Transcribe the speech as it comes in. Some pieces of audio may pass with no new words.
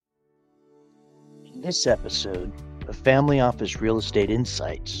In this episode of Family Office Real Estate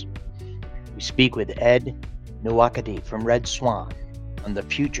Insights, we speak with Ed Nwakadi from Red Swan on the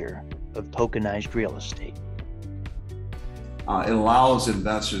future of tokenized real estate. It allows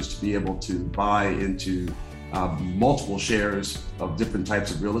investors to be able to buy into multiple shares of different types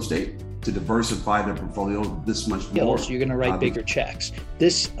of real estate to diversify their portfolio this much more. So you're going to write bigger checks.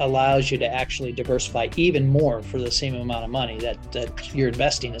 This allows you to actually diversify even more for the same amount of money that you're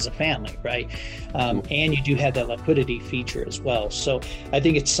investing as a family, right? And you do have that liquidity feature as well. So I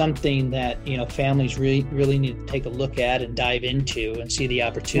think it's something that families really need to take a look at and dive into and see the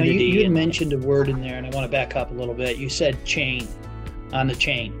opportunity. Now, you mentioned a word in there, and I want to back up a little bit. You said chain, on the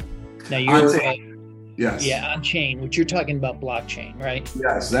chain. Now you're yes. Yeah, on chain, which you're talking about blockchain, right?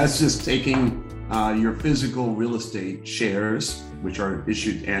 Yes, that's just taking your physical real estate shares, which are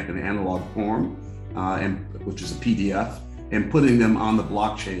issued in an analog form, and which is a PDF, and putting them on the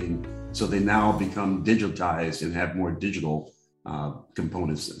blockchain so they now become digitized and have more digital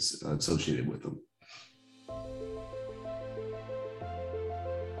components associated with them.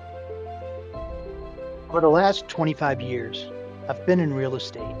 For the last 25 years, I've been in real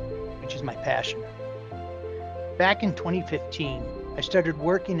estate, which is my passion. Back in 2015, I started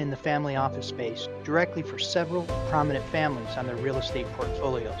working in the family office space directly for several prominent families on their real estate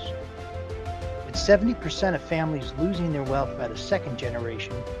portfolios. With 70% of families losing their wealth by the second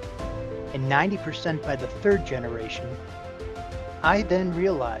generation and 90% by the third generation, I then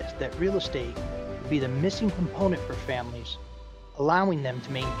realized that real estate would be the missing component for families, allowing them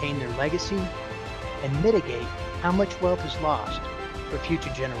to maintain their legacy and mitigate how much wealth is lost for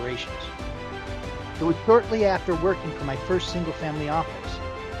future generations. It was shortly after working for my first single-family office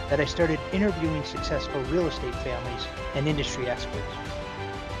that I started interviewing successful real estate families and industry experts.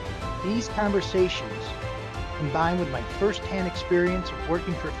 These conversations, combined with my first-hand experience of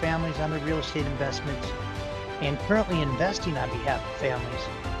working for families on their real estate investments and currently investing on behalf of families,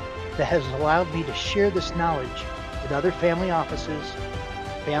 that has allowed me to share this knowledge with other family offices,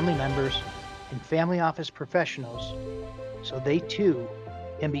 family members, and family office professionals so they too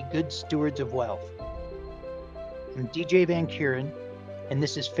can be good stewards of wealth. I'm DJ Van Kuren, and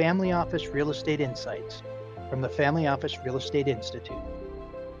this is Family Office Real Estate Insights from the Family Office Real Estate Institute.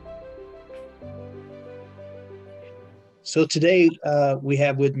 So today we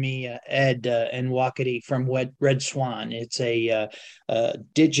have with me Ed Nwakadi from Red Swan. It's a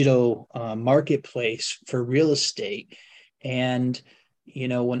digital marketplace for real estate. And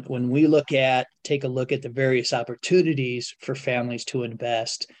when we take a look at the various opportunities for families to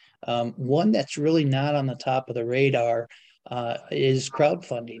invest, one that's really not on the top of the radar is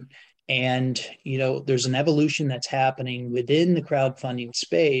crowdfunding. And, there's an evolution that's happening within the crowdfunding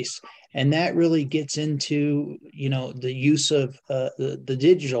space. And that really gets into, the use of the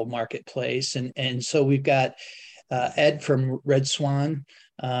digital marketplace. And so we've got Ed from Red Swan.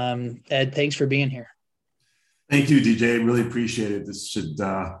 Ed, thanks for being here. Thank you, DJ. Really appreciate it. This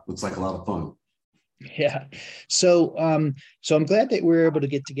looks like a lot of fun. Yeah. So I'm glad that we're able to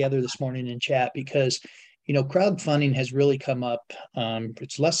get together this morning and chat because, crowdfunding has really come up.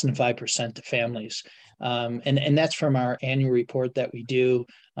 It's less than 5% to families. And that's from our annual report that we do.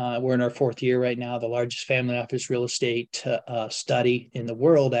 We're in our fourth year right now, the largest family office real estate study in the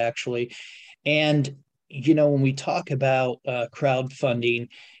world, actually. And, when we talk about crowdfunding,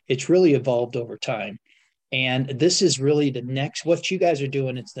 it's really evolved over time. And this is really what you guys are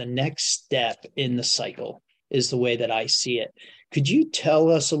doing. It's the next step in the cycle is the way that I see it. Could you tell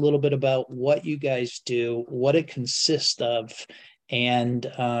us a little bit about what you guys do, what it consists of, and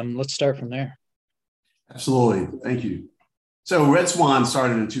let's start from there. Absolutely. Thank you. So Red Swan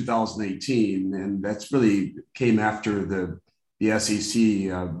started in 2018, and that's really came after the SEC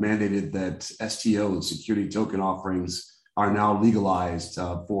mandated that STO and security token offerings are now legalized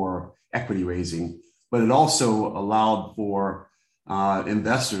for equity raising. But it also allowed for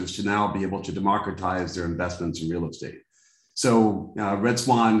investors to now be able to democratize their investments in real estate. So Red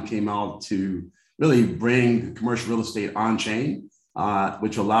Swan came out to really bring commercial real estate on chain,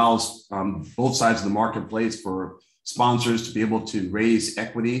 which allows both sides of the marketplace for sponsors to be able to raise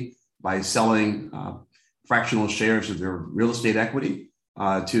equity by selling fractional shares of their real estate equity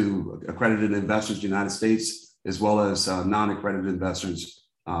to accredited investors in the United States, as well as non-accredited investors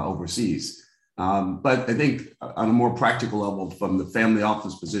overseas. But I think on a more practical level, from the family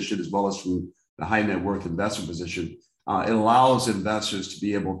office position, as well as from the high net worth investor position, it allows investors to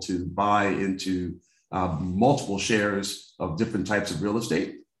be able to buy into multiple shares of different types of real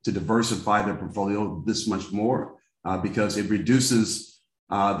estate to diversify their portfolio this much more because it reduces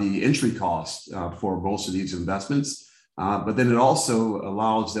the entry cost for most of these investments But then it also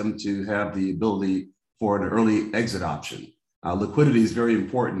allows them to have the ability for an early exit option. Liquidity is very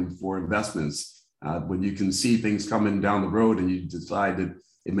important for investments. When you can see things coming down the road and you decide that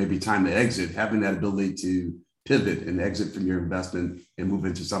it may be time to exit, having that ability to pivot and exit from your investment and move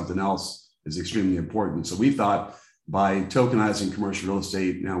into something else is extremely important. So we thought by tokenizing commercial real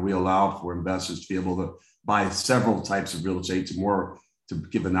estate, now we allow for investors to be able to buy several types of real estate to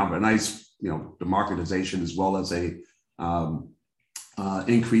give a nice, democratization as well as a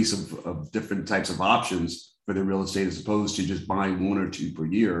increase of different types of options for their real estate, as opposed to just buying 1 or 2 per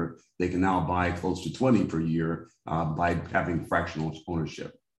year. They can now buy close to 20 per year by having fractional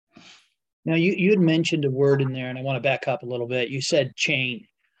ownership. Now, you had mentioned a word in there, and I want to back up a little bit. You said chain,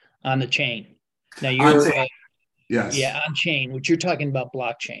 on the chain. Now, yes. Yeah, on chain, which you're talking about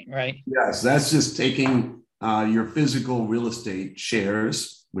blockchain, right? Yes, that's just taking your physical real estate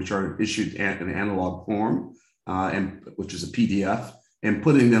shares, which are issued in an analog form, and which is a PDF, and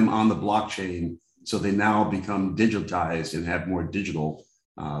putting them on the blockchain so they now become digitized and have more digital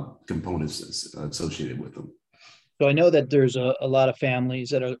components associated with them. So I know that there's a lot of families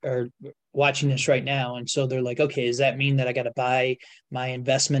that are watching this right now, and so they're like, okay, does that mean that I got to buy my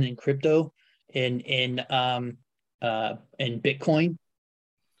investment in crypto in Bitcoin?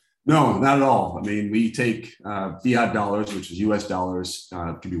 No, not at all. I mean, we take fiat dollars, which is US dollars,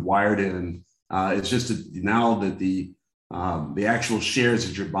 can be wired in. It's just now that the actual shares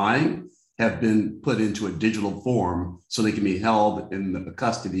that you're buying have been put into a digital form, so they can be held in the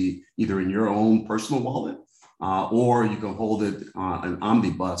custody either in your own personal wallet, or you can hold it an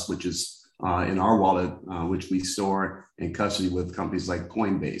omnibus, which is in our wallet, which we store in custody with companies like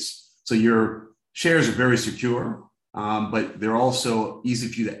Coinbase. So your shares are very secure, but they're also easy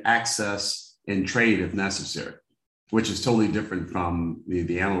for you to access and trade if necessary, which is totally different from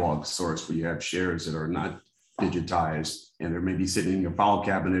the analog source where you have shares that are not digitized and they're maybe sitting in your file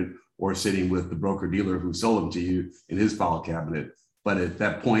cabinet or sitting with the broker dealer who sold them to you in his file cabinet. But at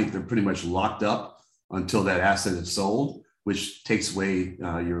that point, they're pretty much locked up until that asset is sold, which takes away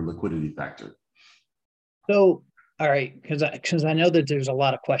your liquidity factor. So, all right, because I know that there's a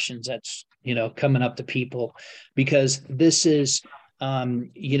lot of questions that's coming up to people, because this is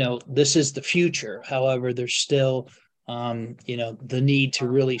this is the future. However, there's still the need to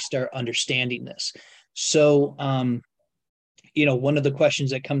really start understanding this. So one of the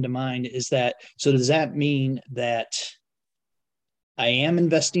questions that come to mind is that, so does that mean that I am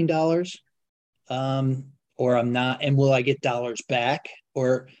investing dollars, or I'm not, and will I get dollars back,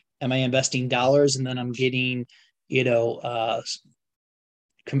 or am I investing dollars and then I'm getting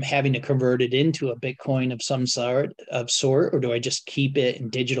having to convert it into a Bitcoin of some sort, or do I just keep it in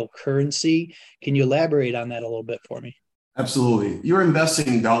digital currency? Can you elaborate on that a little bit for me? Absolutely. You're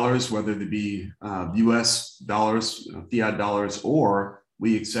investing dollars, whether they be US dollars, fiat dollars, or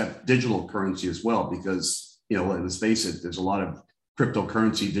we accept digital currency as well, because, let's face it, there's a lot of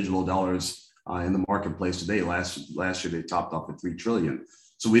cryptocurrency, digital dollars in the marketplace today. Last year, they topped off at 3 trillion.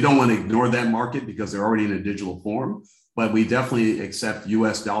 So we don't want to ignore that market because they're already in a digital form, but we definitely accept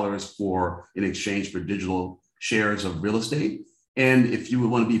US dollars in exchange for digital shares of real estate. And if you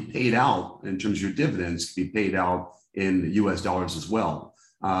would want to be paid out in terms of your dividends, be paid out in US dollars as well.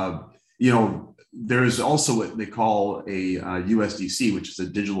 There's also what they call a USDC, which is a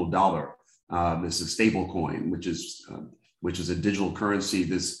digital dollar. This is a stable coin, which is a digital currency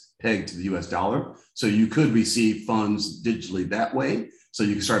that's pegged to the US dollar. So you could receive funds digitally that way. So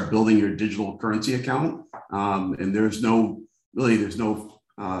you can start building your digital currency account. And there's no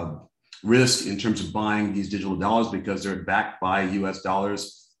risk in terms of buying these digital dollars because they're backed by US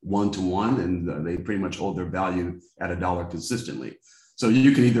dollars 1-to-1, and they pretty much hold their value at $1 consistently. So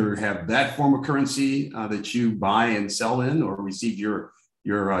you can either have that form of currency that you buy and sell in, or receive your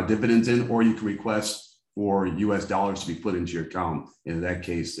dividends in, or you can request for US dollars to be put into your account. And in that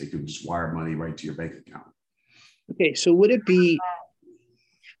case, they could just wire money right to your bank account. Okay, so would it be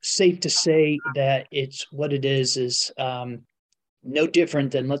safe to say that it's what it is no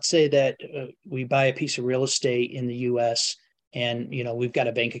different than, let's say that we buy a piece of real estate in the US and, we've got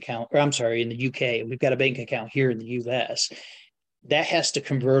a bank account, or I'm sorry, in the UK, we've got a bank account here in the US that has to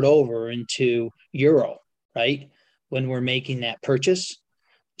convert over into euro, right? When we're making that purchase.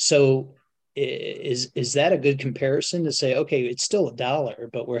 So is that a good comparison to say, okay, it's still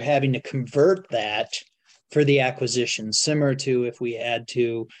 $1, but we're having to convert that for the acquisition, similar to if we had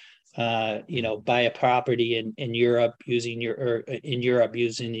to, buy a property in Europe using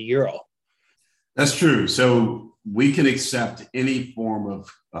the euro? That's true. So we can accept any form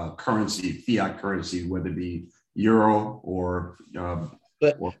of currency, fiat currency, whether it be euro or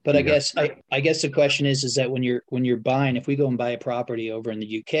But I guess the question is that when you're buying, if we go and buy a property over in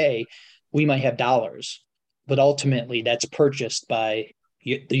the UK, we might have dollars, but ultimately that's purchased by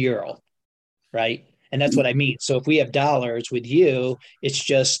the euro, right? And that's what I mean. So if we have dollars with you, it's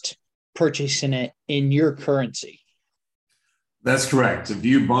just purchasing it in your currency. That's correct. If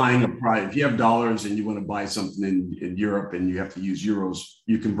you have dollars and you want to buy something in Europe and you have to use euros,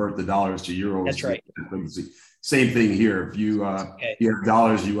 you convert the dollars to euros. That's right. Same thing here. If you have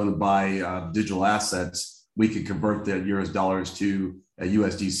dollars, you want to buy digital assets, we can convert the euros dollars to a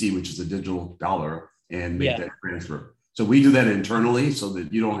USDC, which is a digital dollar, and make that transfer. So we do that internally so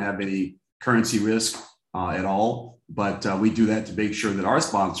that you don't have any currency risk at all. But we do that to make sure that our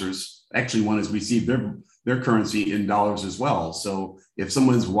sponsors actually want to receive their currency in dollars as well. So if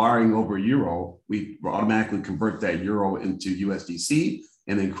someone's wiring over euro, we automatically convert that euro into USDC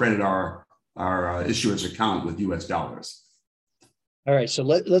and then credit our issuer's account with US dollars. All right, so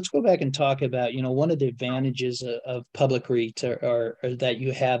let's go back and talk about, one of the advantages of public REIT are that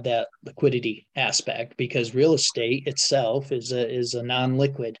you have that liquidity aspect, because real estate itself is a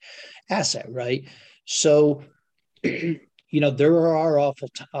non-liquid asset, right? So there are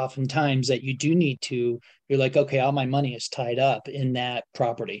often times that you do need to, you're like, okay, all my money is tied up in that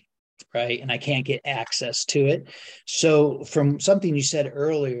property, right? And I can't get access to it. So from something you said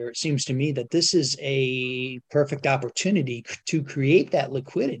earlier, it seems to me that this is a perfect opportunity to create that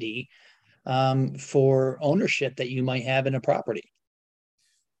liquidity for ownership that you might have in a property.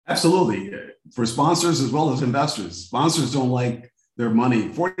 Absolutely. For sponsors as well as investors. Sponsors don't like their money.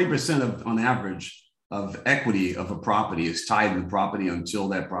 40% on average of equity of a property is tied to the property until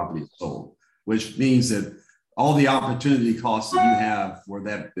that property is sold, which means that all the opportunity costs that you have for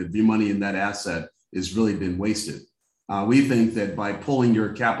your money in that asset has really been wasted. We think that by pulling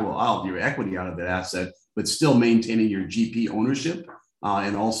your capital out, your equity out of that asset, but still maintaining your GP ownership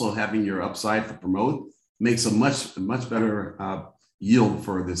and also having your upside for promote makes a much better yield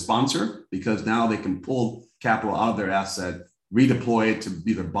for the sponsor, because now they can pull capital out of their asset, redeploy it to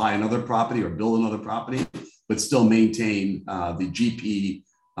either buy another property or build another property, but still maintain the GP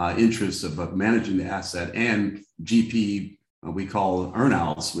interests of managing the asset, and GP we call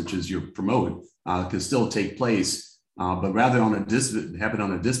earnouts, which is your promote, can still take place, but rather have it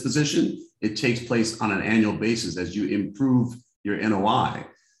on a disposition, it takes place on an annual basis as you improve your NOI.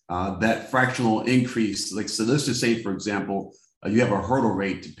 That fractional increase, so let's just say, for example, you have a hurdle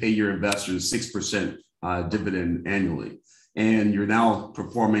rate to pay your investors 6% dividend annually, and you're now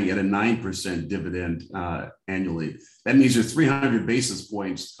performing at a 9% dividend annually. That means you're 300 basis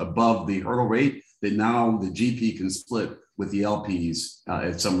points above the hurdle rate that now the GP can split with the LPs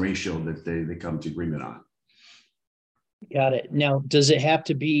at some ratio that they come to agreement on. Got it. Now, does it have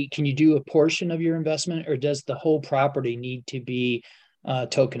to be, can you do a portion of your investment, or does the whole property need to be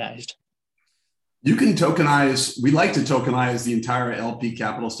tokenized? You can tokenize. We like to tokenize the entire LP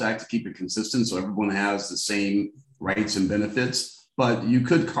capital stack to keep it consistent so everyone has the same rights and benefits, but you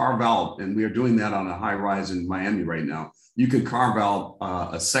could carve out, and we are doing that on a high rise in Miami right now. You could carve out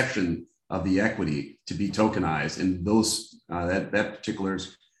a section of the equity to be tokenized, and that particular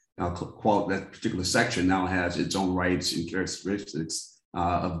section now has its own rights and characteristics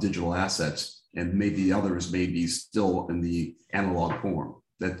of digital assets, and maybe the others may be still in the analog form.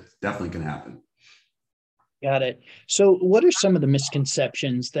 That definitely can happen. Got it. So what are some of the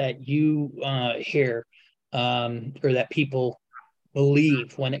misconceptions that you hear or that people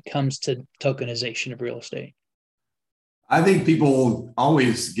believe when it comes to tokenization of real estate? I think people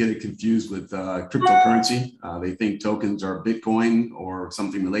always get it confused with cryptocurrency. They think tokens are Bitcoin or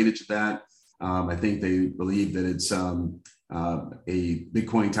something related to that. I think they believe that it's a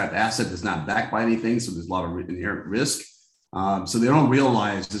Bitcoin type asset that's not backed by anything, so there's a lot of inherent risk. So they don't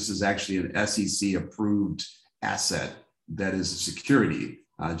realize this is actually an SEC approved asset that is a security,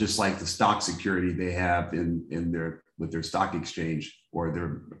 just like the stock security they have with their stock exchange or their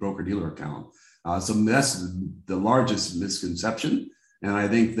broker dealer account. So that's the largest misconception. And I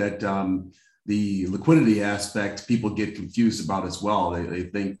think that the liquidity aspect, people get confused about as well. They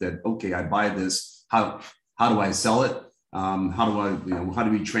think that, okay, I buy this, how do I sell it? How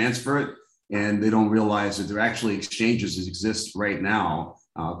do we transfer it? And they don't realize that there are actually exchanges that exist right now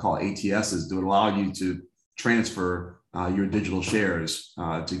called ATSs that allow you to transfer your digital shares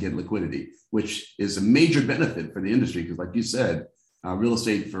to get liquidity, which is a major benefit for the industry. Because like you said, real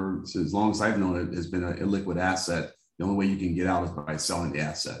estate for as long as I've known it has been an illiquid asset. The only way you can get out is by selling the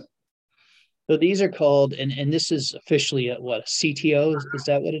asset. So these are called, and this is officially a CTO, is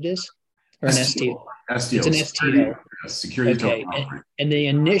that what it is? Or an STO? STO. It's an STO. Security okay. And the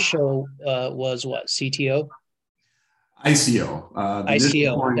initial was what, CTO? ICO. The initial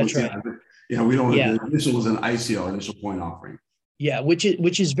ICO, point that's was, right. we don't, Yeah. the initial was an ICO, initial point offering. Yeah, which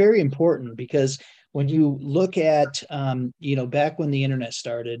is very important because when you look at back when the internet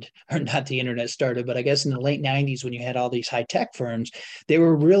started, or not the internet started, but I guess in the late 90s when you had all these high tech firms, they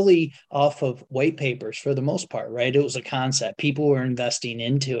were really off of white papers for the most part, right? It was a concept. People were investing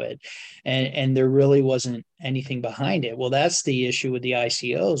into it, and there really wasn't anything behind it. Well, that's the issue with the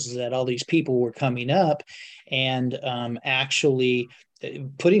ICOs, is that all these people were coming up and actually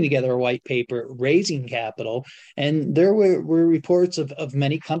putting together a white paper, raising capital. And there were reports of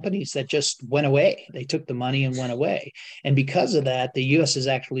many companies that just went away. They took the money and went away. And because of that, the US has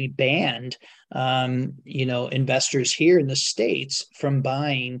actually banned investors here in the States from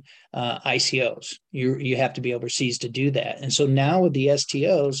buying ICOs. You have to be overseas to do that. And so now with the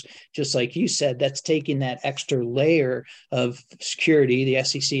STOs, just like you said, that's taking that extra layer of security. The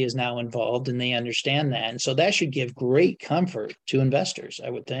SEC is now involved and they understand that. And so that should give great comfort to investors, I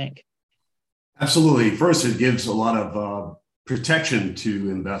would think. Absolutely. First, it gives a lot of protection to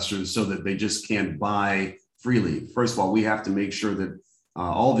investors so that they just can't buy freely. First of all, we have to make sure that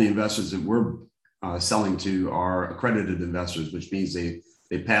all the investors that we're selling to are accredited investors, which means they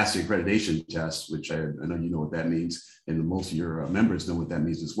pass the accreditation test, which I know you know what that means, and most of your members know what that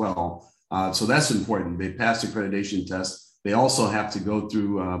means as well. So that's important. They pass the accreditation test. They also have to go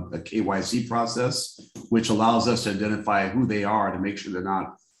through a KYC process, which allows us to identify who they are to make sure they're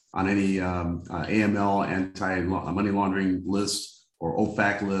not on any AML, anti-money laundering list or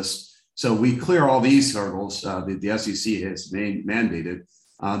OFAC list. So we clear all these hurdles that the SEC has mandated.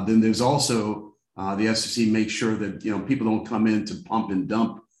 Then there's also the SEC makes sure that people don't come in to pump and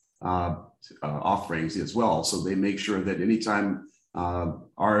dump offerings as well. So they make sure that anytime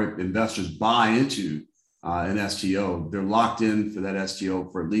our investors buy into an STO, they're locked in for that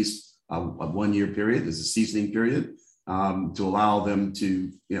STO for at least a 1 year period. There's a seasoning period to allow them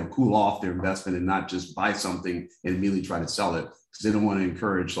to cool off their investment and not just buy something and immediately try to sell it, because they don't want to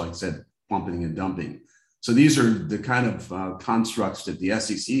encourage, like I said, pumping and dumping. So these are the kind of constructs that the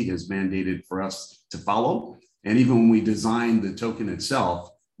SEC has mandated for us to follow. And even when we design the token itself,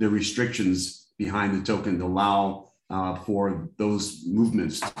 the restrictions behind the token to allow for those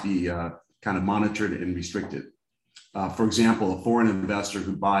movements to be kind of monitored and restricted. For example, a foreign investor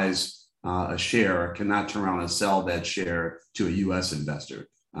who buys a share cannot turn around and sell that share to a US investor.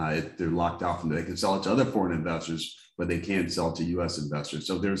 They're locked out from it. They can sell it to other foreign investors, but they can't sell it to US investors.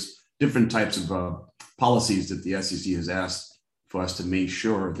 So there's different types of policies that the SEC has asked for us to make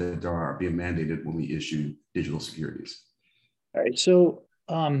sure that there are being mandated when we issue digital securities. All right. So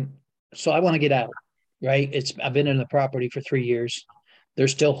I want to get out, right? I've been in the property for 3 years. They're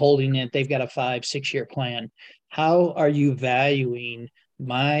still holding it. They've got a 5-6 year plan. How are you valuing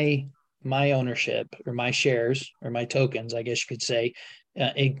my ownership or my shares or my tokens, I guess you could say,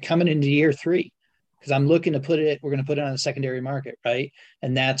 coming into year 3? Because I'm looking to we're going to put it on the secondary market, right?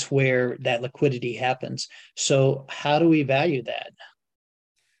 And that's where that liquidity happens. So how do we value that?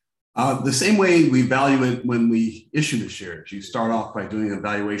 The same way we value it when we issue the shares. You start off by doing an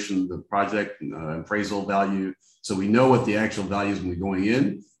evaluation of the project, appraisal value. So we know what the actual value is when we're going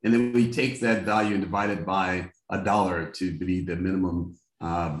in. And then we take that value and divide it by $1 to be the minimum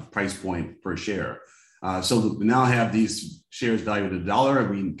price point per share. So we now have these shares valued at $1.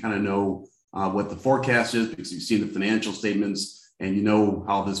 We kind of know what the forecast is because you've seen the financial statements and you know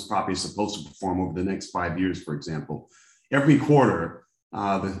how this property is supposed to perform over the next 5 years, for example. Every quarter,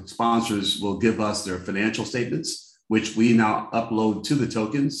 the sponsors will give us their financial statements, which we now upload to the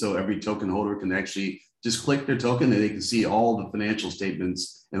token. So every token holder can actually just click their token and they can see all the financial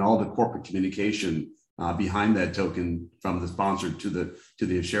statements and all the corporate communication behind that token from the sponsor to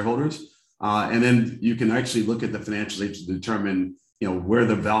the shareholders. And then you can actually look at the financial statements to determine where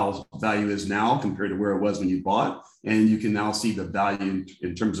the value is now compared to where it was when you bought. And you can now see the value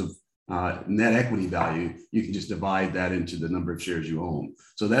in terms of net equity value. You can just divide that into the number of shares you own.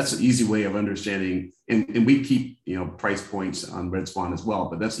 So that's an easy way of understanding. And we keep price points on Red Swan as well,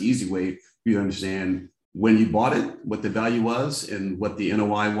 but that's the easy way for you to understand when you bought it, what the value was and what the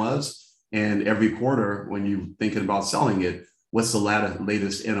NOI was. And every quarter, when you're thinking about selling it, what's the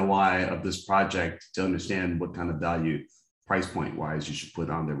latest NOI of this project to understand what kind of value price point wise you should put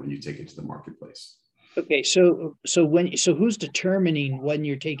on there when you take it to the marketplace. Okay, so who's determining when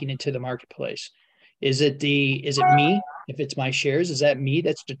you're taking it to the marketplace? Is it me? If it's my shares, is that me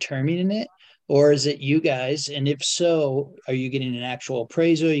that's determining it? Or is it you guys? And if so, are you getting an actual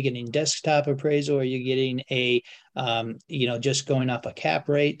appraisal? Are you getting desktop appraisal? Are you getting a just going off a cap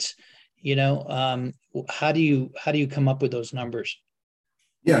rates? How do you come up with those numbers?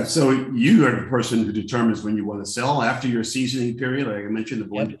 Yeah, so you are the person who determines when you want to sell after your seasoning period. Like I mentioned, the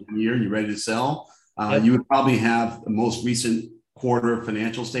Yep. 1 year, you're ready to sell. Yep. You would probably have the most recent quarter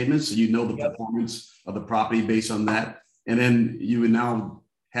financial statements, so you know the Yep. performance of the property based on that. And then you would now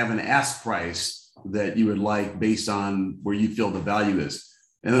have an ask price that you would like based on where you feel the value is.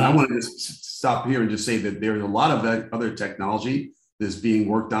 And then I Right. want to stop here and just say that there's a lot of that other technology that's being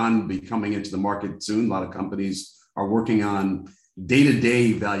worked on, be coming into the market soon. A lot of companies are working on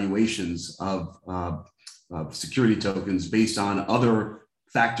day-to-day valuations of security tokens based on other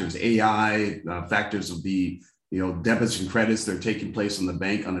factors, AI factors of the debits and credits that are taking place on the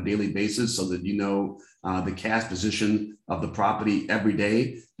bank on a daily basis, so that the cash position of the property every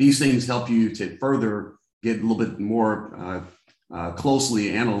day. These things help you to further get a little bit more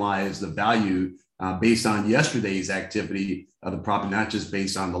closely analyze the value based on yesterday's activity of the property, not just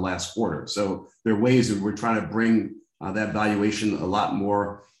based on the last quarter. So there are ways that we're trying to bring that valuation a lot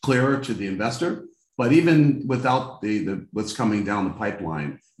more clearer to the investor. But even without the what's coming down the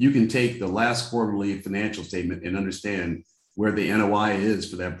pipeline, you can take the last quarterly financial statement and understand where the NOI is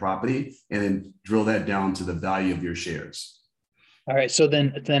for that property, and then drill that down to the value of your shares. All right. So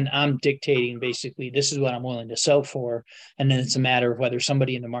then I'm dictating basically this is what I'm willing to sell for, and then it's a matter of whether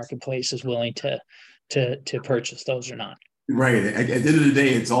somebody in the marketplace is willing to purchase those or not. Right. At the end of the day,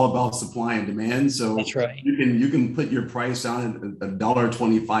 it's all about supply and demand. So That's right. you can put your price on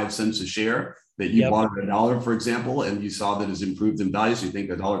 $1.25 a share that you bought at $1, for example, and you saw that it's improved in value. So you think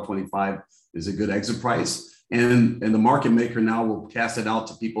 $1.25 is a good exit price. And the market maker now will cast it out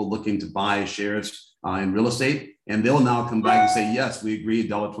to people looking to buy shares in real estate. And they'll now come back and say, yes, we agree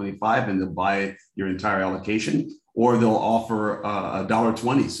 $1.25, and they'll buy your entire allocation. Or they'll offer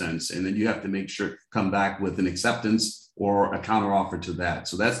 $1.20, and then you have to come back with an acceptance or a counter offer to that.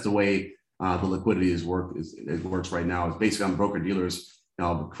 So that's the way the liquidity it works right now. It's basically on broker dealers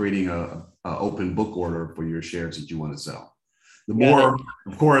creating a open book order for your shares that you want to sell. The more,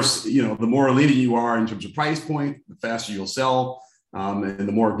 of course, the more leading you are in terms of price point, the faster you'll sell, and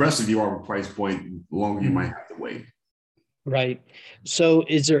the more aggressive you are with price point, the longer you might have to wait. Right. So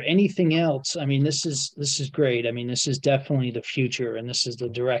is there anything else? I mean, this is great. I mean, this is definitely the future, and this is the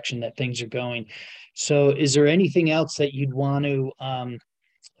direction that things are going. So is there anything else that you'd want to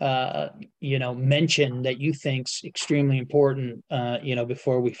mention that you think's extremely important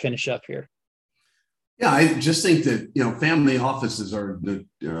before we finish up here? Yeah, I just think that family offices are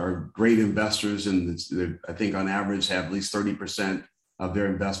great investors, and I think on average have at least 30% of their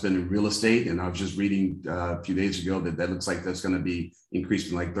investment in real estate. And I was just reading a few days ago that looks like that's going to be increased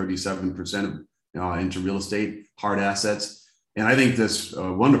from like 37% into real estate, hard assets. And I think that's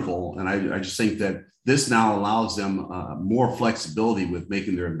wonderful. And I just think that this now allows them more flexibility with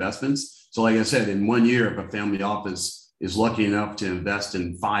making their investments. So like I said, in 1 year, if a family office is lucky enough to invest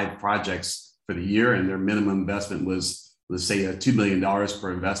in 5 projects for the year, and their minimum investment was, let's say, $2 million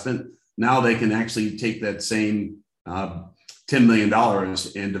per investment, now they can actually take that same $10 million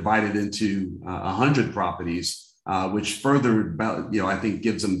and divide it into 100 properties, which further, I think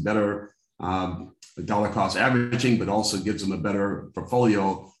gives them better dollar cost averaging, but also gives them a better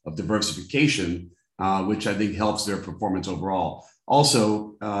portfolio of diversification, which I think helps their performance overall.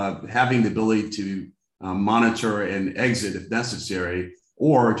 Also, having the ability to monitor and exit if necessary,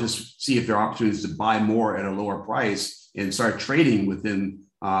 or just see if there are opportunities to buy more at a lower price and start trading within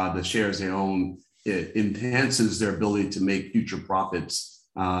the shares they own, it enhances their ability to make future profits.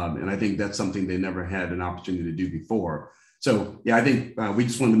 And I think that's something they never had an opportunity to do before. So, yeah, I think we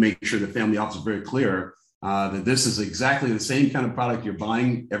just wanted to make sure the family office is very clear that this is exactly the same kind of product you're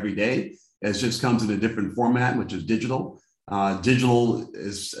buying every day. It just comes in a different format, which is digital. Digital,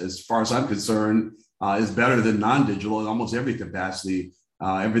 as far as I'm concerned, is better than non-digital in almost every capacity.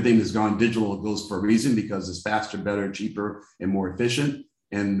 Everything that's gone digital goes for a reason, because it's faster, better, cheaper, and more efficient.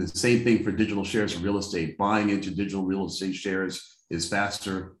 And the same thing for digital shares of real estate. Buying into digital real estate shares is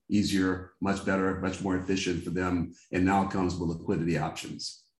faster, easier, much better, much more efficient for them. And now it comes with liquidity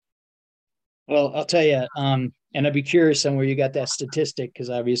options. Well, I'll tell you, and I'd be curious on where you got that statistic, because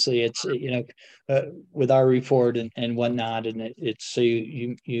obviously it's, with our report and whatnot, and it's so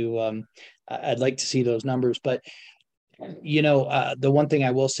I'd like to see those numbers. But the one thing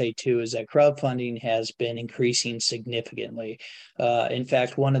I will say too is that crowdfunding has been increasing significantly. In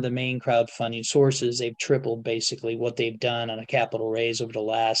fact, one of the main crowdfunding sources, they've tripled basically what they've done on a capital raise over the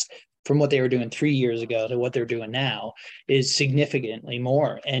last, from what they were doing 3 years ago to what they're doing now, is significantly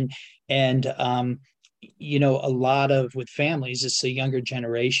more. And a lot of, with families, it's the younger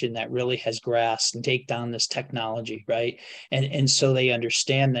generation that really has grasped and take down this technology, right? And so they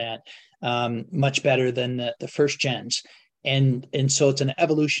understand that much better than the first gens. And so it's an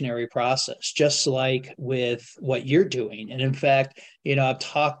evolutionary process, just like with what you're doing. And in fact, I've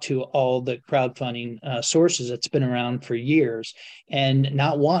talked to all the crowdfunding sources that's been around for years, and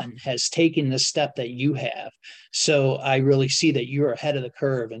not one has taken the step that you have. So I really see that you're ahead of the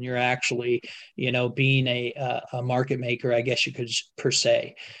curve, and you're actually, being a market maker, I guess you could per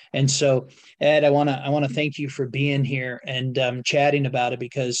se. And so, Ed, I want to thank you for being here and chatting about it,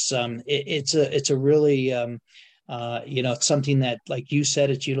 because it's a really it's something that, like you said,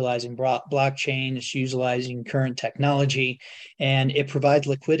 it's utilizing blockchain, it's utilizing current technology, and it provides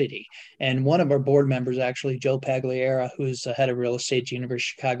liquidity. And one of our board members, actually, Joe Pagliara, who's the head of real estate at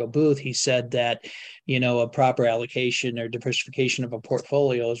University of Chicago Booth, he said that, a proper allocation or diversification of a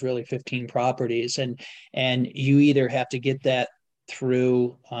portfolio is really 15 properties. And you either have to get that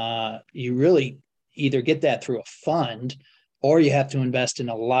through, you really either get that through a fund, or you have to invest in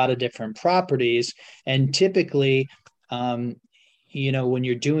a lot of different properties. And typically, when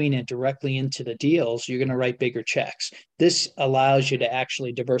you're doing it directly into the deals, you're going to write bigger checks. This allows you to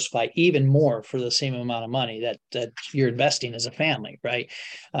actually diversify even more for the same amount of money that you're investing as a family, right?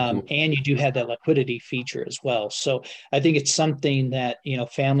 And you do have that liquidity feature as well. So I think it's something that,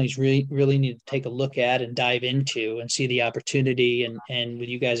 families really need to take a look at and dive into and see the opportunity. And with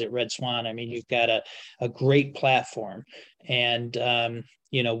you guys at Red Swan, I mean, you've got a great platform. And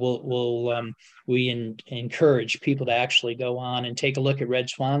we encourage people to actually go on and take a look at Red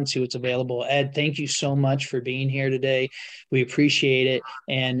Swan, see what's available. Ed, thank you so much for being here today. We appreciate it,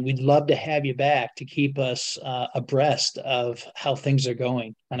 and we'd love to have you back to keep us abreast of how things are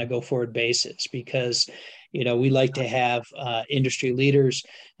going on a go-forward basis, because we like to have industry leaders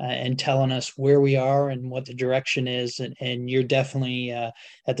and telling us where we are and what the direction is, and you're definitely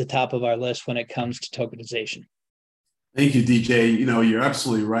at the top of our list when it comes to tokenization. Thank you, DJ. You're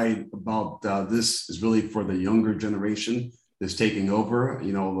absolutely right about this is really for the younger generation that's taking over.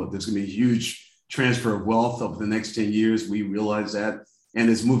 There's going to be a huge transfer of wealth over the next 10 years. We realize that, and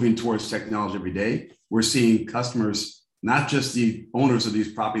it's moving towards technology every day. We're seeing customers, not just the owners of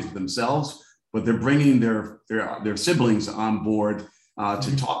these properties themselves, but they're bringing their siblings on board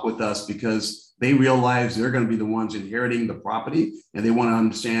to talk with us, because they realize they're going to be the ones inheriting the property, and they want to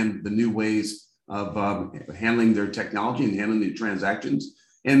understand the new ways of handling their technology and handling the transactions.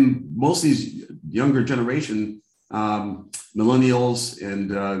 And most of these younger generation, millennials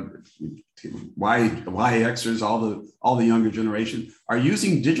and YXers, all the younger generation are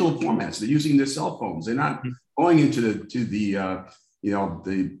using digital formats. They're using their cell phones. They're not going into the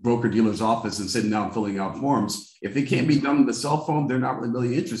broker dealer's office and sitting down filling out forms. If it can't be done with the cell phone, they're not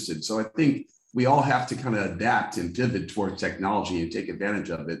really interested. So I think we all have to kind of adapt and pivot towards technology and take advantage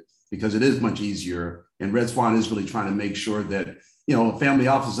of it, because it is much easier. And Red Swan is really trying to make sure that, a family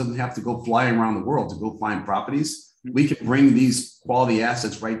office doesn't have to go flying around the world to go find properties. We can bring these quality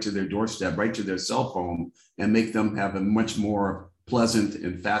assets right to their doorstep, right to their cell phone, and make them have a much more pleasant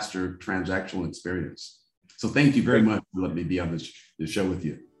and faster transactional experience. So thank you very much for letting me be on this show with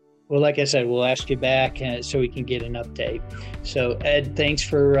you. Well, like I said, we'll ask you back so we can get an update. So Ed, thanks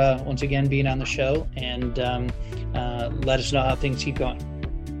for once again being on the show, and let us know how things keep going.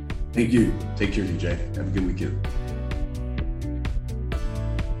 Thank you. Take care, DJ. Have a good weekend.